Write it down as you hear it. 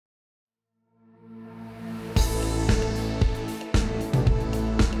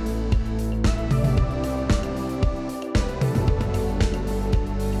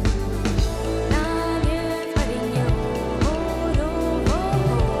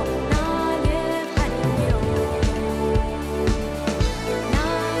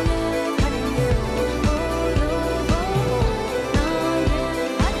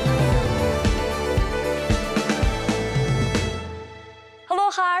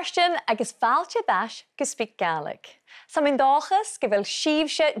Marston agus fáilte dáis go SpeakGaelic. Sa minn dáchas go bhfuil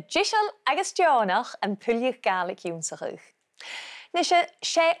síomhse díseal agus deánach an puilíoch Gaelic únsachuch. Ní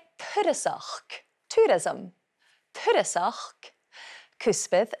sé tuirasach, tourism, tuirasach,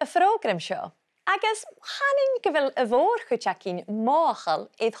 cuspid a phrógram seo. Agus chanin go bhfuil a bhór chuteacín máchal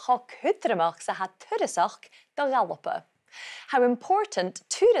iad cho cudramach sa ha tuirasach do Galapa. How important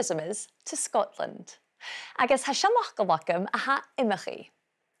tourism is to Scotland. Agus ha siamach go bhacam a ha imimechaí.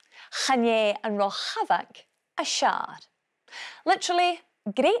 Chané an rochhavach a siar. Literally,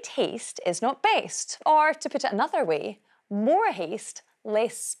 great haste is not best, or to put it another way, more haste,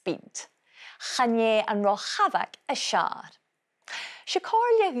 less speed. Chané an rochhavach a siar.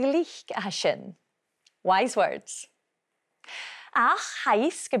 Gàidhlig a sin. Wise words. Ach,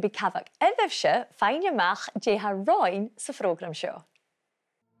 hais go bí cavach idhibse féin amach dé ha roin sa phrógram seo.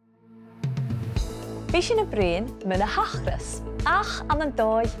 Bhí sin na bréin muna hachras, ach an an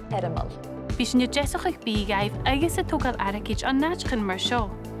dóid irimal. Bhí sin jesach ag bígaibh agus a tógal aracid an náitchan mar seo.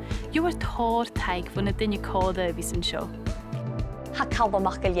 Dúir tóir taig fan na duine códa a bhí sin seo. Ha Calum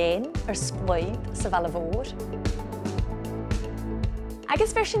MacIlleathain sploid sa bhela bhór.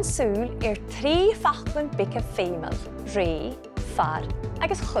 Agus bhir sin súil trí fachlan bice féimeal, ré, far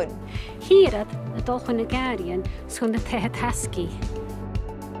agus chun. Hiarad a dulchan na Gáiríonn son na tethe tasci.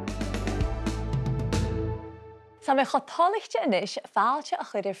 Sa mé chotálachte inis fáilte a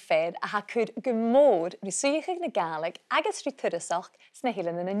chuidir féad a ha cúd go mór rí suíochaigh na Gaelic agus rí tuirasach sna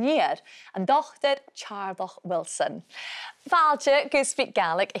héileann na níor, an Dr Teàrlach Wilson. Fáilte go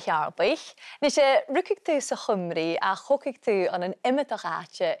SpeakGaelic a Gàidhlig, ní sé rucaigh tú sa chumraí a chocaigh tú an an imimeach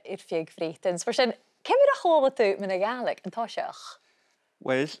áite ar fiag bhréitins, mar sin cimir a chóla tú me na Gaelic an táiseach?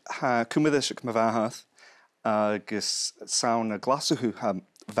 Well, ha cumad is ma bhathas agus saon na glasathú ha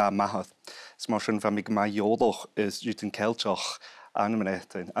bha maithad. Mar sin bha mig ma jódach is dút an ceilteach an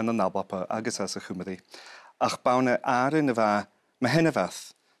mnétain, an an nabapa agus as a chumadaí. Ach bána árin a bha ma hena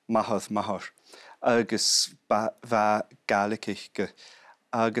bhath maithad agus bha Gaelicich go.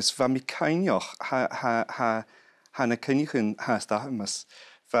 Agus bha mi caineoch ha na cynnichin has dahamas.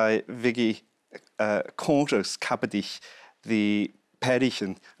 Bha vigi conras cabadich the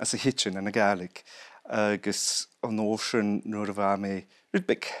perichin as a hitchin an a Gaelic. Agus an ósin nuair a bha mé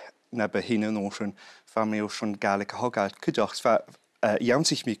rudbic na bhruidhinn an ósin bha mé ósin Gaelic a hogáil cuideach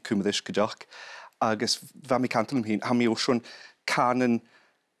jaamsich mi cumadis cuideach agus bha mé cantalim hín ha mé ósin canan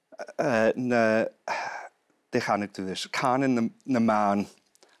na de chanig tú dis canan na man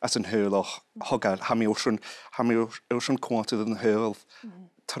as an húlach hogáil ha mé ósin cuantad an húl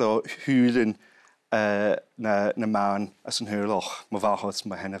trá húlin na man as an húlach má bhachas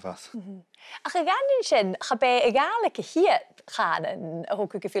má hena bhath. Ach a ganin sin, cha bé a Gaelic a hiad chanan a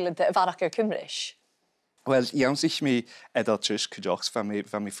hóca go fílanta a bharach ar cumris? Well, jaamsich mi edaltris cuideachs bha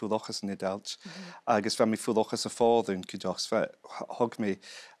mé fuadachas an edalt, agus bha mé fuadachas a fáðún cuideachs bha thug mé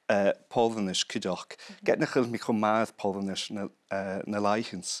pólanis cuideach. Get na chil mi chum máad pólanis na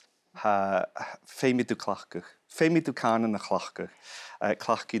leichins. Ha féimidú clachgach, féimidú canan na clachgach,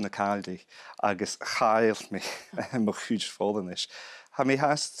 clachcí na Caldi, agus chail mi mo chuúd fólanis. Ha mi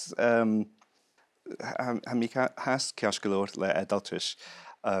hast ceasgulóir le edaltris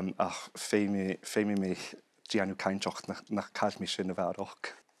ach féimi mé dianú cainteach na cail mi sin a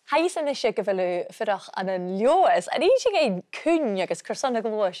bharach. Hais yn eisiau gyfelu ffyrach an yn lios, a ni eisiau gein cwn agos cyrson ag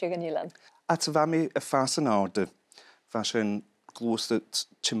lwa eisiau gan ilan? At fa mi y ffas yn awd, fa sy'n glwys y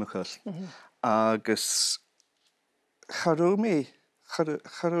tymachol, agos charw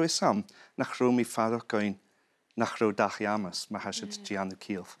i sam, na charw mi ffarach goin, na charw dach iamas, ma hasid dianw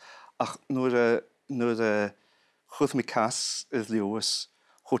cilf. Ach nŵr chwth mi cas ydd lios,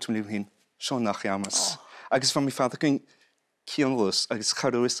 chwt mi liw hyn, Sean nach iamas. Agos fa mi ffarach goin, Cianlus, agus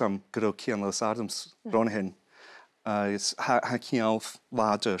charw am gyda Cianlus Adams bron hyn. Ha cialf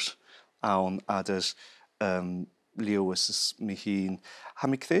ladr awn adr Lewis mi hun. Ha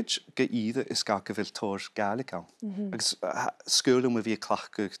mi cred ga iddo is ga gyfil tòir Gaelic awn. Agus sgwyl am fi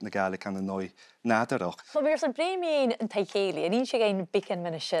clachgwch na Gaelic an y noi nadarach. So byr sy'n brem un yn taiceli, yn un sy'n gein bicen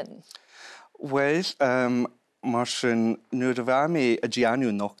mynd y sin? Wel, mar sy'n nŵr fa mi y gianw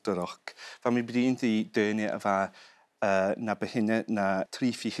noctorach. Fa mi brin di dyni a fa na bhruidhinn na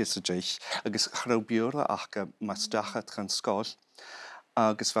trí fichas a deich, agus chraubíorla achga mas dachat gan scol,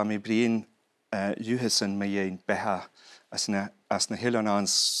 agus fa mi brin juhasan me ein beha as na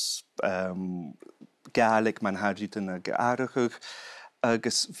hilanans Gaelic man hadriten a gearachug,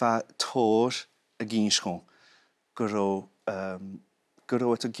 agus fa tòir a ginschon gyrro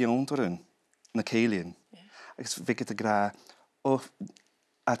at a giondorin na Caelian. Agus figet a gra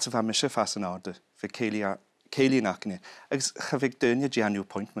at fa mi se fas an orde, fi céilíon acne, agus bhíh duine deanú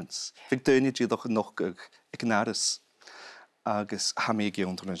appointments. Bhíh duine díadach noch ag náras agus ha mé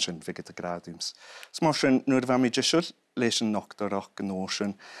géontar sin bhí a gradúms. S mar sin nuair bh mé deisiúil leis an nachtarach an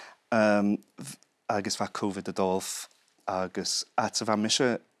nósin agus bheit COVID a dómh agus at a bheit mise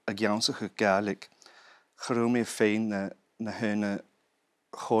a gceansacha Gaelic choró mé féin na húna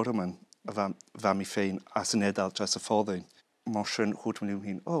chóraman a bheit mé féin as an édal as a fádain. Mar sin chuút man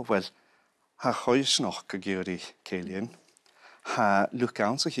hín, well, ha choisnach a géirí céilíonn, ha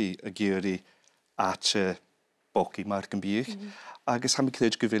luchánsaí a géirí áte boci mar an bíoch, agus ha mé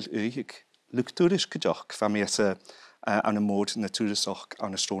cléid go bhfuil uigh. Luchtúris go deach bheit mé an a mód na túrasach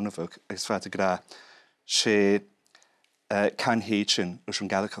an a strónafug, agus bheit a gra sé can héid sin urs an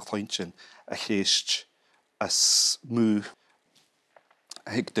Gaelic a chláint sin a chéist as mú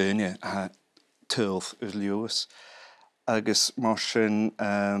hic duine a tuilh ur leoas. Agus mar sin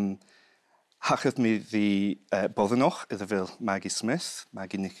hachad mé bhí bodanach idir bhfuil Maggie Smith,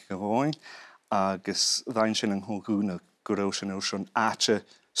 Maggie Nick Gobhainn, agus bhain sin an thógúna go raibh sin ó sin áte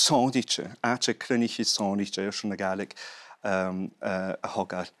sándíte, áte crunichi sándíte ó sin na Gaelic a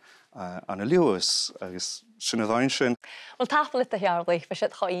thugad an a leoas, agus sin a bhain sin. Well, tapal a Teàrlach fa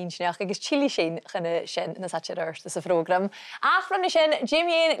siad chaín sinach agus chili sin chuna sin na satid irt is a program. Ach ranna sin,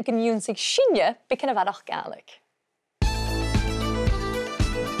 Jamiein gniúnsig sinne bicin a bharrach Gaelic.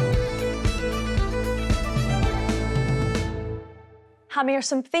 Ha mér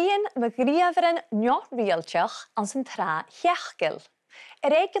san bhíon me gríomharan neot rialteach an san trá theachgail.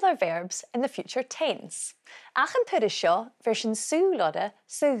 Irregular verbs in the future tense. Ach an tuiris seo ver sin súlada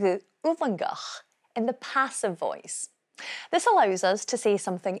sa gu ullangach in the passive voice. This allows us to say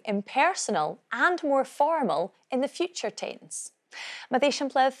something impersonal and more formal in the future tense. Ma dé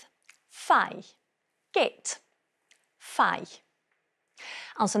siimpledd fai, get, fai.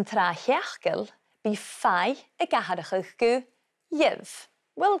 An san trá theachgail bí fai a gaharachach gu yiv,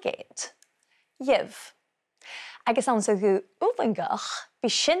 will get, yiv. Agus an sa gu ullangach bí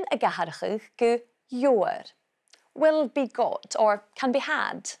sin a gaharachach gu jóir, will be got or can be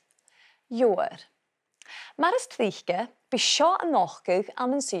had, jóir. Mar is tríochge bí seo an nachgach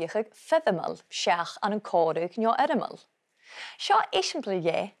an an suachach fiddamal seach an an córaach neo irimal. Seo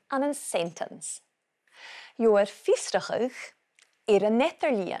éisimpla an an sentence. Jóir fistrachach ar an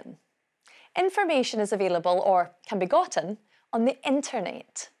netterlíon. Information is available or can be gotten on the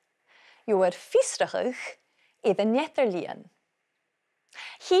internet. Jóir fistrachach ar an netterlíon.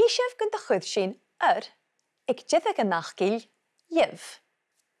 Hí sibh gon de chud sin ag diadach an nachgil yiv.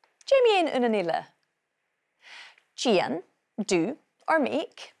 Jamiein una nile. Gian, do or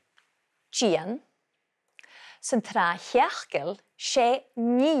make. Gian. San trá theachgail sé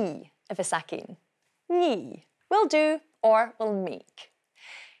ní a bheith sacin. Ní. Will do or will make.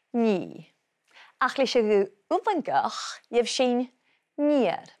 Ní. Ach leis a gu ullangach yiv sin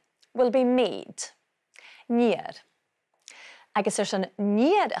níor. Will be made. Níor. Agus san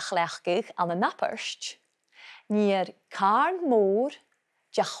níor a chleachgach an a napperst. Níor cairn mór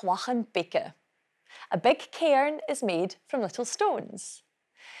de cheumannan bicce. A big cairn is made from little stones.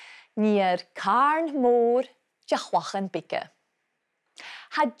 Níor cairn mór de cheumannan bicce.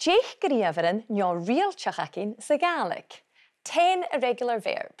 Ha déich gríomharan neo rialteach acin sa Gaelic. 10 irregular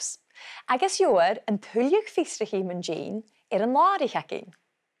verbs. Agus jóir an tuileach fistrachí man Jane ar an láirich acin.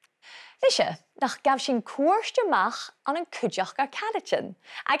 Lishe, nach gab sin cuairste mach an an cuideach gar cadachin,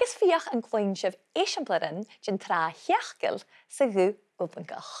 agus fiach an cloin sibh éisiamplarin gin trá theachgail sa gu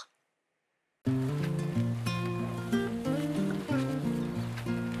ullangach.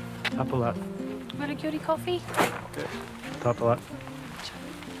 Top of that. Will a curie coffee? Top of that.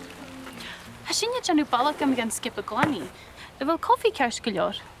 Ha sin je janú ballach am gan skip a glani. Will coffee ceir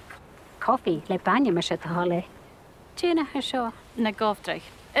scoileor? Coffee, le baine me se tadhal. Tína ha seo. Na Ghobhainn.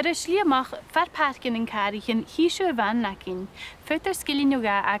 Is slíamach fer páircin an cáirichin híisiú a bhain nacin, futar scilín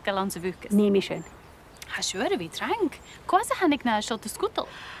ga a gal an sa bhuacas. Ní mi sin. Ha siúr a bhí trang. Cos a hanig na seo a scutal.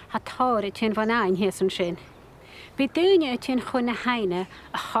 Ha táir tín van áin héas an sin. Bhí duine tín chun na haine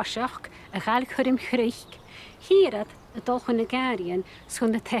a choiseach a gáil churim chríich. Hírad a dul chun na gáiríonn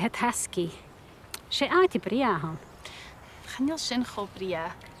sun na tethe tasci. Sé áiti briahan. Chanil sin cho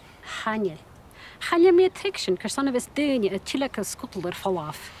bria. Chanil. Chanil mé triction gur sanna bheits duine a tiileach a scutal ar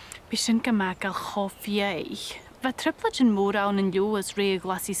fallaf. Bhí sin go mac gal chofié. Bheit tripla an mór an an leo as ré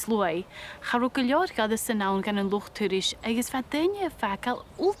glasí slói, charú go leor gada san nán gan an luchtúris agus bheit duine a fecail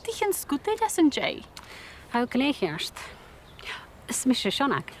ultichin scuta leis an jay. How gléichearst? Is mis sé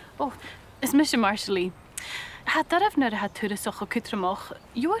seanach? Oh, is mis sé Marshallí. Ha daraf nar a ha túrasoch a cutramach,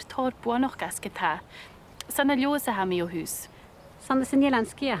 jóir tóir buanach gascatá. Sanna leo a ha mí ó hús. San is in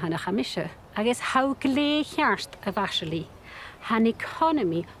Jelanski hanna chamische, agus how glé chearst a vaseli. Han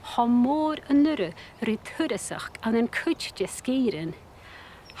economy ha mór an nurre ru turisach an an kutje skieren.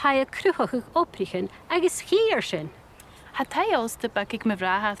 Ha a kruchach oprichen agus schiersen. Ha taos de bag me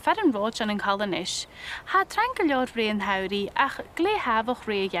vraha fer an roach an an Calanish. Ha trankeljór ré an hauri ach glé havoch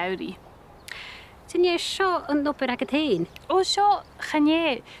ré jauri. Tin je seo an nopper agatein. O seo,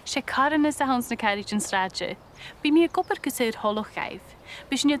 chané, sé caran is a hans na carriage an straatje. Bí mi a gopper gusir holoch gaif.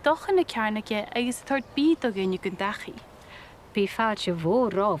 Bis ni dochan na carnake agus thort bí do gyn gun dachi. Bí fád je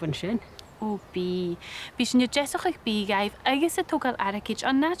bhór rávan sin. O bí. Bis ni jesach ag bí gaif agus a togal arakich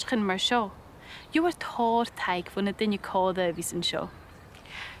an nachchan mar seo. You are tòir taig van na dinne códa vis an seo.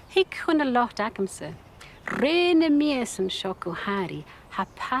 Hic chun a lot agamsa. Réna mies an seo go Harry ha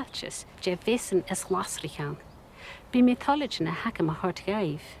patches je vissen is lasrichan. Bí mythology na hacam a hort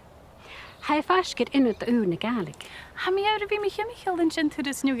gaif. Ha fasket in het uur na Gaelic. Ha mi ar a bhí mi chimichail an sin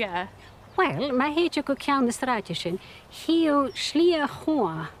turas nu ga? Well, ma heet je go cean na straatje sin. Hiu slia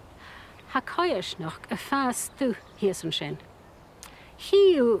hoa. Ha coiers nog a fast tu hies an sin.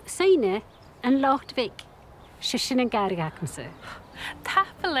 Hiu seine an locht vik. Se sin an garig agamsa.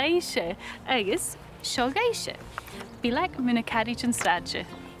 Tapaléise agus seogéise. Bí le mu na carriage an straatje.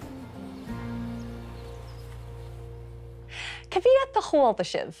 Cyfiad de chwalda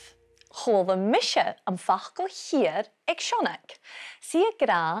sif. Chwalda mishe am fach go hir ag sionach. See a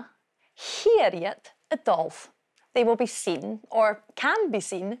gra hiriad a dolf. They will be seen, or can be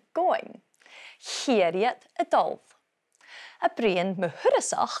seen, going. Hiriad a dolf. A brian me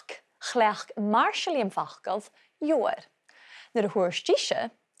hurasach chlech marshalium fachgolf joer. Naar de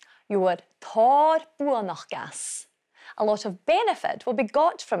hoerstische, joer tòir buanach gas. A lot of benefit will be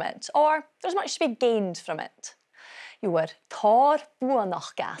got from it, or there's much to be gained from it. Joer tòir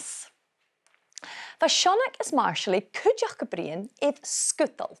buanach gas. Va sionach is marshally kujach gebrien id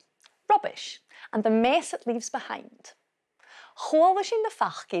skuttel, rubbish, and the mess it leaves behind. Chwalish in the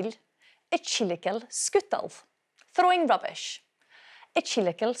fachgil, a chilikel skuttel, throwing rubbish. A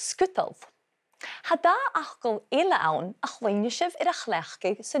chilikel skuttel. Hada achgol eile aun a chwainishiv ir a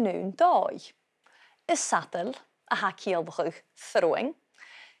chlechgig sa noon dói. Is satel, a ha kielbachug throwing.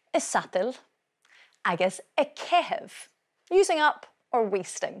 Is satel, agus a kehev, using up or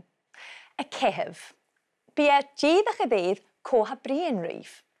wasting. A kehev. Be a jeidach a ko ha brien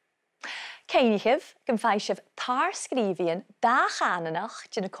reef. Keinigiv gan feishiv tar skrivian da chananach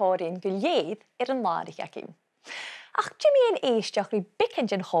jyn a corian gulieid ir an larig akim. Ach Jimmy en eistach ri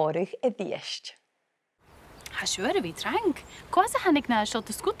bikend jyn chorig a ddiest. Ha siwr a fi trank. Gwas a hannig na siol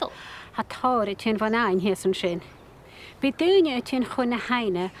dy sgwtl. Ha tòir a tyn van ein hies an sin. Bí dúine a tyn chun na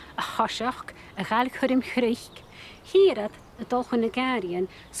haine a chosach a galig churim chruich. Hierad a dol chun na garian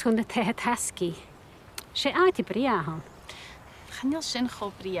swn na tehe taski. Se aiti briahan. Chanil sin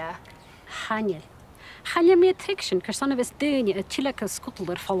cho bria. Chanil. Chanil mi a triction car son of his dúine a chilak a sgwtl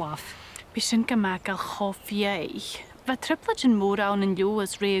ar falaf. Bí sin go macal cho fiéich. Va triplach an mór an an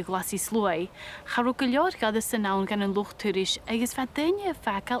leoas ré glasi slói. Charú go leor gada san aun gan an luchtúris agus va daine a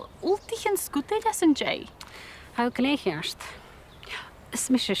facal ultich an sgwtl as an jay. How gléchiarst? Is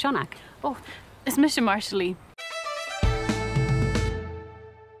mis se sionach? Oh, is mis se marshally.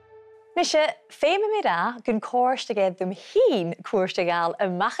 Nishe, féime mi ra gun cóirste ged dum hín cóirste gal a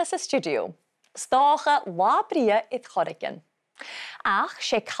machas a studio. Stácha lá bria id chorigen. Ach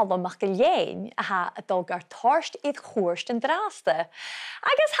sé Calum MacIlleathain a ha a dulgar tòirst id chóirst an dráasta.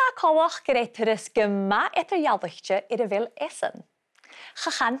 Agus ha cóach gréturis gymma eiterjaldichtje ir a vil essen.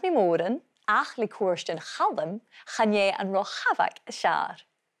 Chachant mi móren, ach li cóirst an Calum, chané an rochavag a siar.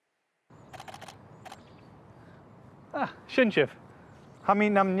 Sinsif. Ha mi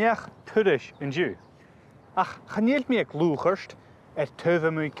nam neach tuirish in Jew. Ach, chanéelt mi ag lúchirst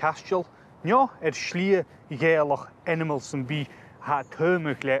tuva castiel, nio slia Gaelach animals and be ha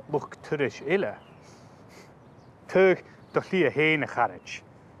tuimug le luch tuirish ille. Tug do lia héine charage.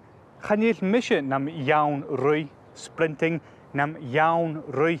 Chanéelt misje nam jaun rui sprinting, nam jaun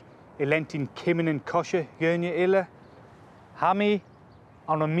rui elentin kiminen kosje gönje ille. Ha mi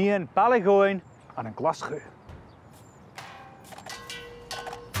an een mien Baile goin an een glaschu.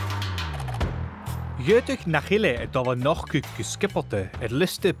 Gàidhlig nach ille dal noch geskipperte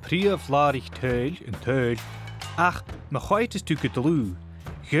liste príomhlarig tuil en tuil, ach me choit is tu gedlú.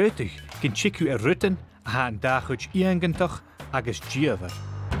 Gàidhlig gin chiku rutten ha an dachuid iangantach agus díomhar.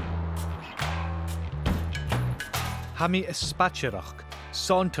 Ha mi is spatcherach,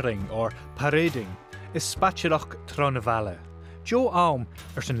 sauntering or parading, is spatcherach tronavalle. Jo aum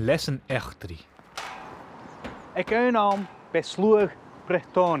zijn lessen echtri. Ik een aum bij sloeg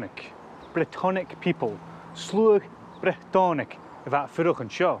Brittonic people, sloeg Brittonic bheit furach an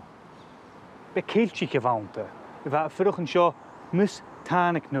seo. Be céiltí Gobhainte, bheit furach an seo mus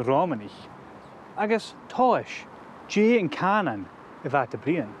tánaigh na Rámanach. Agus táis, Jay an Canan bheit a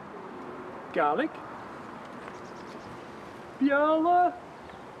bríon. Gaelic? Baile?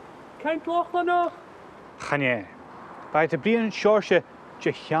 Kein Clachan noch? Channé, bheit a bríon seirse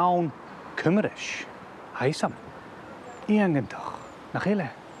de cheann cumaris. Haisam, íangantach, nach ile.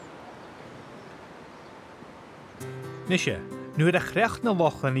 Nishe, nu a chrecht na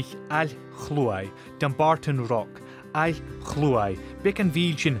lochanich al chluai, den Barton Rock, al chluai, bic an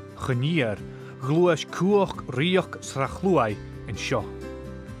víljin chanier, gluas cuach rioch sra chluai in seo.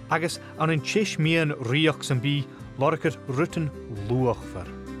 Agus an an tish mian rioch san bí, loricad rutan luachfer.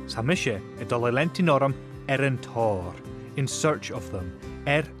 Samishe, a dolelentinorum an tòir, in search of them,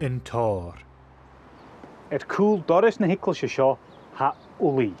 an tòir. Cool Doris na hicklische seo ha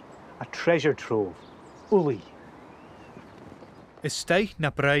uli, a treasure trove, uli. Is steich na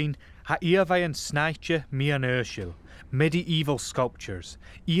brain ha iavai an snaitje mi an urshil, medieval sculptures,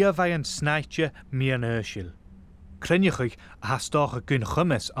 iavai an snaitje mi an urshil. Crinnichig a ha stoch a gun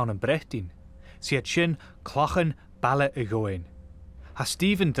chummes an an brechtin, si het sin clachan Baile a Ghobhainn. Ha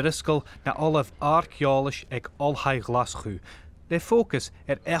Stephen Driscoll na olaf archeolisch ag olhai glaschu, they focus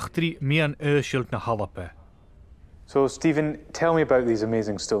echtri mi an urshil na halappe. So Stephen, tell me about these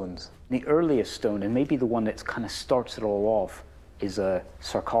amazing stones. The earliest stone, and maybe the one that kind of starts it all off, is a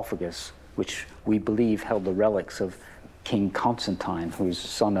sarcophagus, which we believe held the relics of King Constantine, who's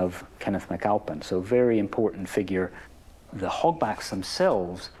son of Kenneth MacAlpin. So a very important figure. The hogbacks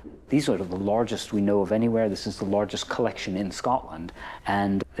themselves, these are the largest we know of anywhere. This is the largest collection in Scotland.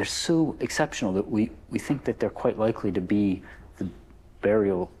 And they're so exceptional that we think that they're quite likely to be the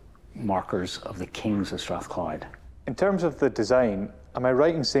burial markers of the kings of Strathclyde. In terms of the design, am I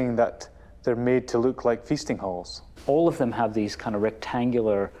right in saying that they're made to look like feasting halls? All of them have these kind of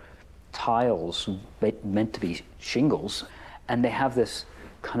rectangular tiles meant to be shingles, and they have this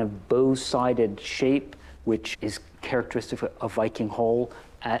kind of bow-sided shape, which is characteristic of Viking Hall,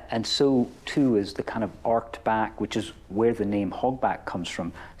 and so too is the kind of arched back, which is where the name hogback comes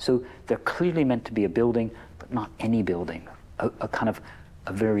from. So they're clearly meant to be a building, but not any building, a kind of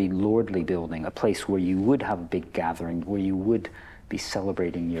a very lordly building, a place where you would have a big gathering, where you would be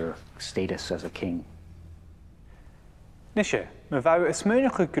celebrating your status as a king. Nishe, me bhau is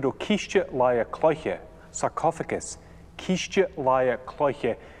muinige gyda cíiste laia cloiche, sarcophagus, cíiste laia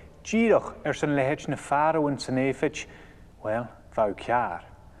cloiche, díirech san lehéid na pharaoh san éifid, well, bhau cear.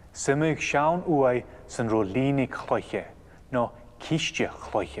 Simúg seán uai san rolíní cloiche, no cíiste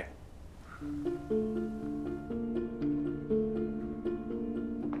cloiche.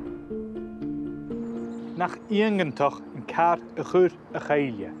 Nach íangantach in car a chur a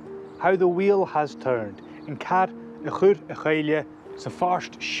chaile, how the wheel has turned, in car a chur a chaile, sa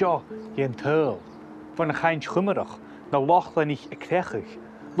farst seo yen tadhal, van a chaint chumarach, na lachlanich a crechig,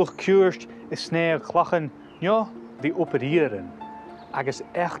 luch cuurst a snare clachan, ja, die opereren, agus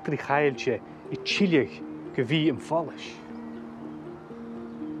echtri chailtje I chilig gewie im fallish.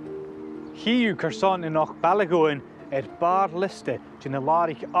 Hiu kersan in och Baile Ghobhainn bar liste jin a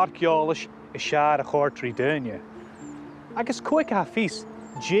larich archeolisch a shar a chortri dunne. Agus quick ha fis,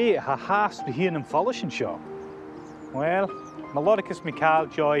 Jay ha haast the hien im fallish and shaw. Well, Melodicus Michael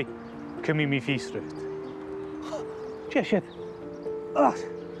Joy, cummi mi fiesrucht. Tja shit. Ugh,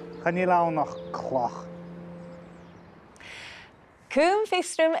 gaan je nou nog klach. Cúm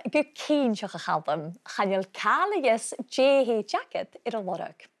féstrum go cínseo a chalbam, chanil cálagus J.H. jacket a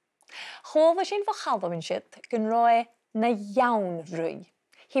lorach. Chomha sin fa chalbam in shit gun roi na yawn rui.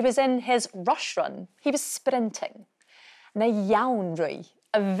 He was in his rush run. He was sprinting. Na yawn rui,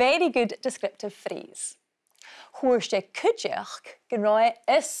 a very good descriptive phrase. Hoorste kudjach gun roi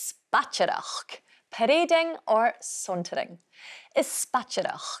is spatcherach, parading or sauntering. Is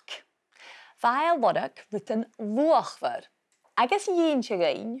spatcherach. Vail lorach written luachver. Agus yin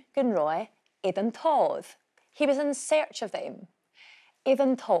gain gun roi idan toth. He was in search of them.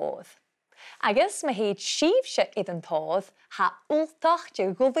 Idan toth. Agus ma heid sheivse idan toth ha ultach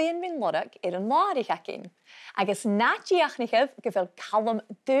je Ghobhainn min lorach idan larich akin. Agus nat jiachnichev gevil Calum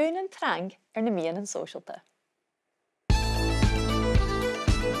dun en trang na mian en socialte.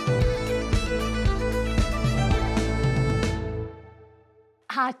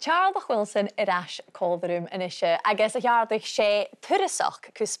 Ha Teàrlach Wilson ash colbroom in ishe, agus a jaardig sé turisach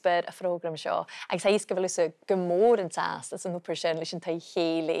cusper a program seo, agus ha isgefil us a gymor yn tas, as yn upper sin lich yn tai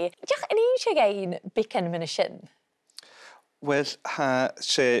chéli. Diach yn un sé gain bican min a sin? Well, ha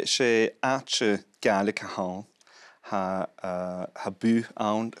sé atse Gaelic a hán, ha bu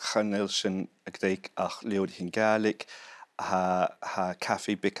awn chanel sin a gdeig ach leodig in Gaelic, ha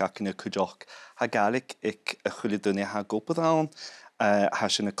caffi bic ac yn y cwdioch. Ha Gaelic ic y chwilidwni ha Gobhainn, ha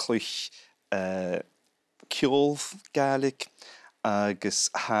sy'n y clwych ciolf Gaelic, agus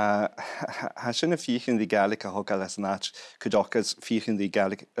ha sy'n y ffich yn ddi Gaelic a ho gael as yn ach cwdioch as ffich yn ddi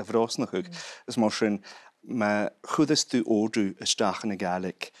Gaelic y fros na chwg. Ys mor sy'n ma chwydys dwi odrw ystach yn y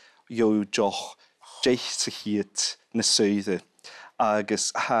Gaelic, yw joch deich sy'n hyd na swydd. Agus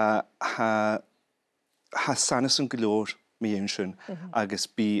ha sanas yn glor mi ein sy'n, agus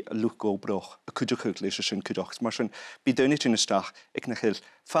bi lwc o broch, y cwdioch hwg leis sy'n cwdioch. Mar sy'n, bi dynnu ti'n ystach, ag na chyl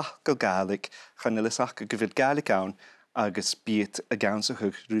ffach gael Gaelic, chan ylysach y gyfyd Gaelic awn, agus byd y gawn sy'n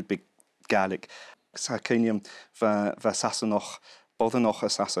hwg rwy'n big Gaelic. Sa cyniam fa sasa noch, bod yn och y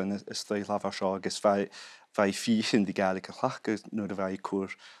sasa yn ystod lafar sio, agus fai ffich yn di Gaelic a chlach, nôr y fai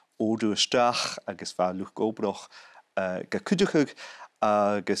cwr odw ystach, agus fa lwc o broch, ga cwdioch hwg,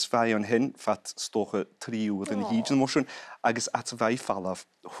 agus fai o'n hyn, fat stoch y triw yn hyd yn mosiwn, agus at y fai falaf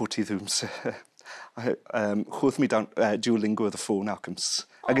hwt i ddwms. Chwth mi Duolingo the ffôn acwms.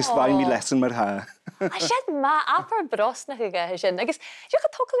 Agus fai mi lesson mar ha. A siad ma apar bros na hwga hysyn. Agus, diolch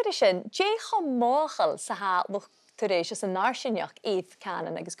a togol hysyn, diolch o mochel sa ha lwch tureis ys yn narsinioch eith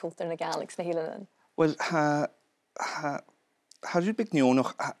canan agus cwlter na Gaelics na hilanan? Wel, ha rwy'n big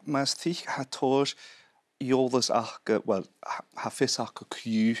nionoch, mas thich ha tòir Iolus ach, wel, ha fys ach o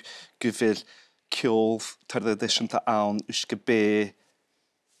cw gyfyl ciolf tradition ta awn ysg be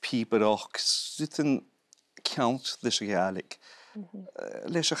piberoch sydd yn count leis y Gaelic.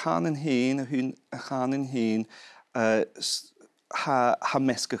 Leis y chan yn hyn, a hyn y chan yn hyn, ha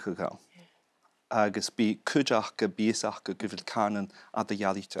mesgach o gael. Agus bi cwdach a bys ach o gyfyl canan a dy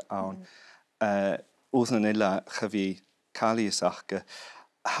iali ta awn. Oedd yn illa chyfi calius ach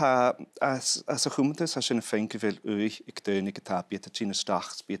ha as y chwmdys ha sy'n y ffein gyfyl wych i'ch dyn i gyda byd y tîn y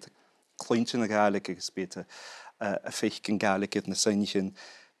stach, byd y clwynt yn y Gaelic agos byd y ffeich yn Gaelic ydyn y seinich yn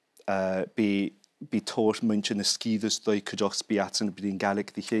bi tòr mwynch yn y sgydus doi cwdioch sbi at yn y byd yn Gaelic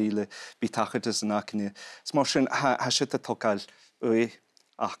di cheile, bi tachyd ys yna cyn i. Smor sy'n ha sydd y togael wych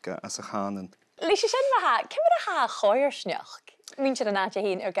ac as y chan yn. Lys i sy'n ma ha, cymryd a ha choir snioch? Mi'n sy'n anadja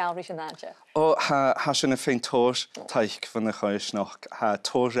hyn o'r galfri sy'n anadja? O, ha sy'n y ffein tòr taich fan y choir snoch, ha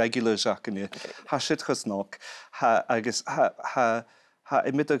tòr regular ac yn i, ha sydd chos nog, agos ha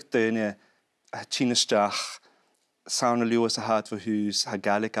ymwyd o'ch dyn i tîn ystach, sawn y liwas a had fy hwys, ha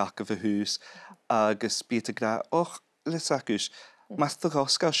Gaelic ac fy hwys, agos byd y gra, och, lys acwys, mas dy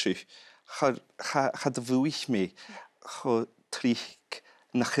gosga sy'n, cha dy fwych mi, cho trich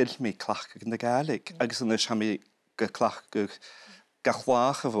na chyll mi clach yn y Gaelic, agos yn y siami clach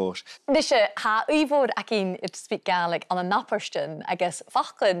gachwach y fawr. Nes ha uifwr ac un i'r SpeakGaelic on y naparston agos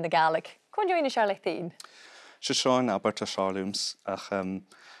fachlin na Gaelic. Cwn yw'n siarlech dyn? Sean Albert a Charlums ach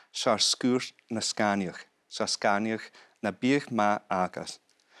siar sgwr na sganiach. Siar sganiach na bych ma agas.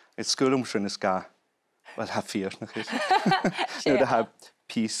 Et sgwr sy'n ysga, wel ha ffyr na chyd. Nid ha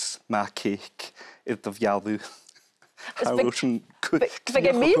pys ma ceic i'r dyfialw. Ha rwysyn cwyd. Fe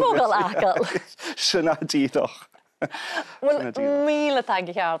gen mi fogol agal. Sy'n a didoch. Wel, mil a tag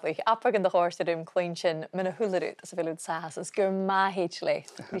i chardig. Apag yn dy chors y rhywun clwynsyn, mynd y hwlrwyd as y filwyd sas, as gyr ma heich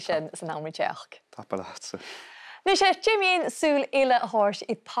leith, ni sy'n sy'n nawr mi tiach. Tapalat. Nes Jimmy sŵl ile y hors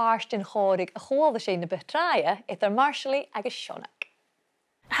i parst yn chorig a chwol ddys ein y bytraia, eith ar Marshally agos Sionach.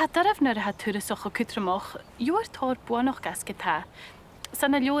 Ha daraf nyr ha tŵrysach o cwtramoch, yw'r tor buanoch gasgyd ha.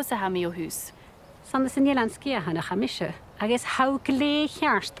 San y lios a hami o hws. San y sy'n nielanski a hanach am isio, agos haw gle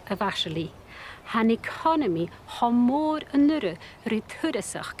chiarst y Marshally. Han economy ha mór yn nyrru ryd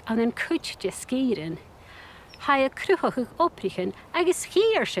tŵrysach an yn cwtje sgeirin. Ha y crwchach ych oprichen agos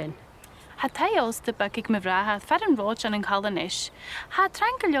hir sy'n. Ha taios dy bygig my vrahat far yn rod an yn cael yn ish. Ha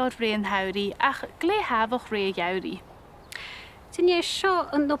trangalior re yn hawri ach gle hafach re iawri. Ti'n ie sio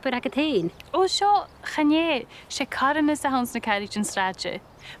yn nôper ag ein? O sio, chanie, se caran ys a hons na carriage yn stradje.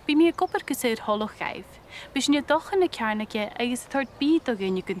 Bi mi a gobr gysir holoch gaif. Bis ni a doch yn y carnage agos thord byd o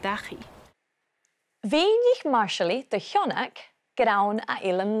gyn yw gyndachi. Feinich Marshally de Sionach grawn a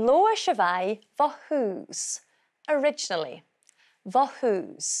ilan loa siafai fo hws. Originally, fo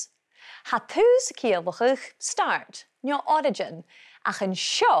hws. Ha tŵs cielwchych start, nio origin, ach yn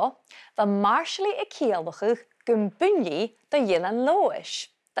sio fa Marshally y cielwchych gymbunyi de ilan loish,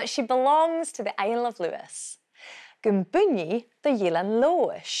 that she belongs to the Isle of Lewis. Gymbunyi de ilan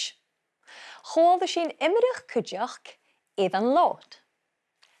loish. Chol sy'n imrych cwdioch eddan lot.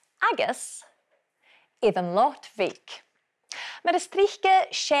 Agus, eddan lot feik. Mae'r ystrychge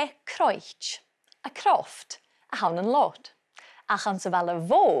se croich, a croft, a hawn yn lot. Ach an sy'n fel y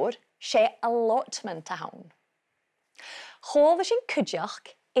fôr, se allotment a hawn. Chol sy'n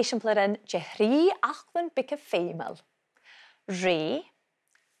cwdioch esiampler yn jehri achlyn bic y ffeimel. Re,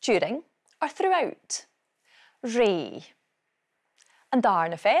 during or throughout. Re. And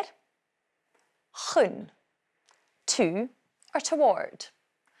darna fair. Chun, to or toward.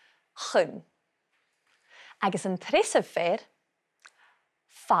 Chun. Agus an tresaf fair.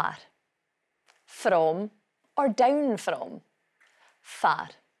 Far. From or down from. Far.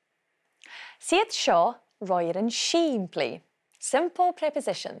 Siad seo roi'r yn shimply. Simple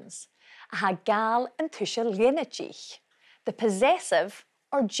prepositions. A ha gal and tushel lienagich. The possessive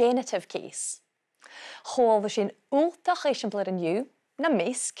or genitive case. Chol sin ultach eisiampler in you, na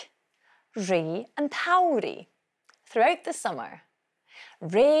misk, re and tauri, throughout the summer.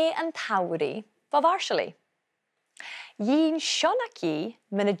 Re and tauri, vavarshali. Yin shonaki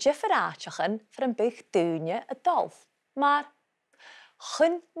min a jifferachachan for een buch doonje a dolf, maar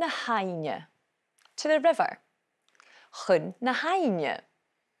chun na hainje, to the river. Chun na hainje.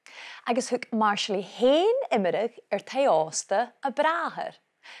 Agus hoek marshally heen immerig teoste a braher.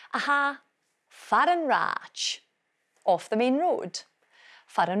 Aha, Faran Rach, off the main road.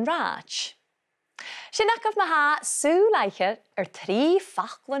 Faran Rach. Sinakaf maha sú leicher trí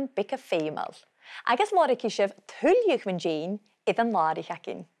fachlan bicca fémal. Agus morik ishiv tulljuch min jane idan lari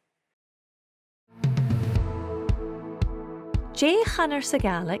hakin. Jay Channer sa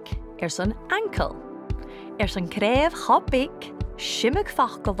Gaelic son ankle. Son kref hopik, shimig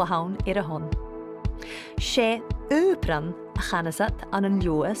fachgal de haun a hon. She upran a chanasat an an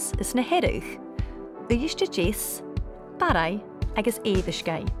Lewis is na herug. Uiste jes, barai agus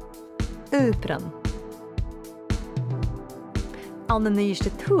edisgai. Upran. An an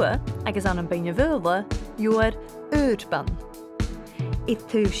uiste tua agus an baine vula, joer urban. It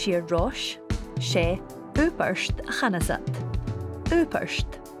tu sheer rosh, she uperst a chanasat.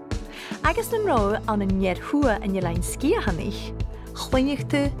 Uperst. Agus nam ro an an nyer hua an je lein skia hanich, chwinnig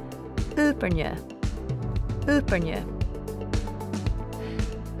tu upernje. Upernje.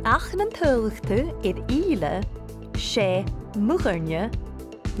 Ach an tuilchte ile, she mugernje,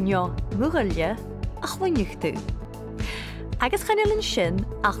 njo mugerlje, a chwinnig tu. Agus chanilin sin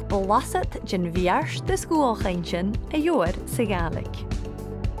ach belasset jen viarst de schoolgeintjen a joor sa Gaelic.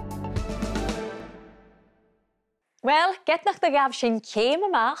 Well, get nach de gaf sin céim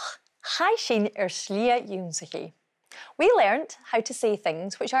amach, chai sin slia únsachi. We learned how to say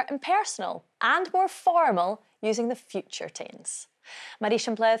things which are impersonal and more formal using the future tense. Maar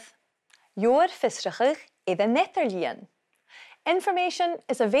isiampleth, joor fistrachig the netterlien. Information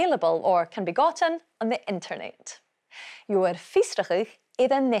is available or can be gotten on the internet. Joor fistrachig the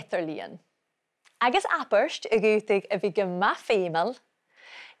netterlien. Agus apperst gutig a vi ma femel,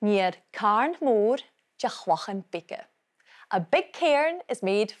 near cairn mór ja chwachan bicke. A big cairn is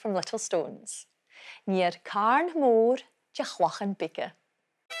made from little stones. Near cairn mór ja chwachan bicke.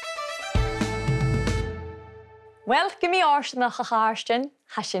 Wel, gymi ors na chacharstin,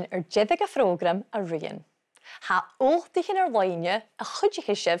 ha sin jiddig a frogram a rian. Ha oltigin leine a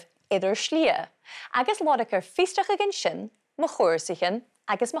chudjichishiv idir slia, agus lodicir fistrachigin sin, ma chórsichin,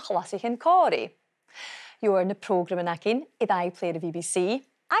 agus ma chlasichin cori. Joor na programin akin iPlayer of BBC,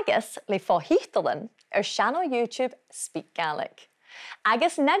 agus le fáhíchtalin channel YouTube SpeakGaelic.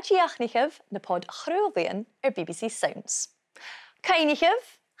 Agus nadjiachnichiv na pod chrúlian BBC Sounds.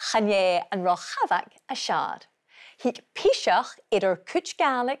 Kainichiv, chanye an rochavag a shard. Hiek pishach idir kuch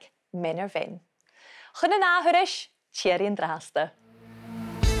Gaelic minner vin. Chun an ahurish, Thierry and Draste.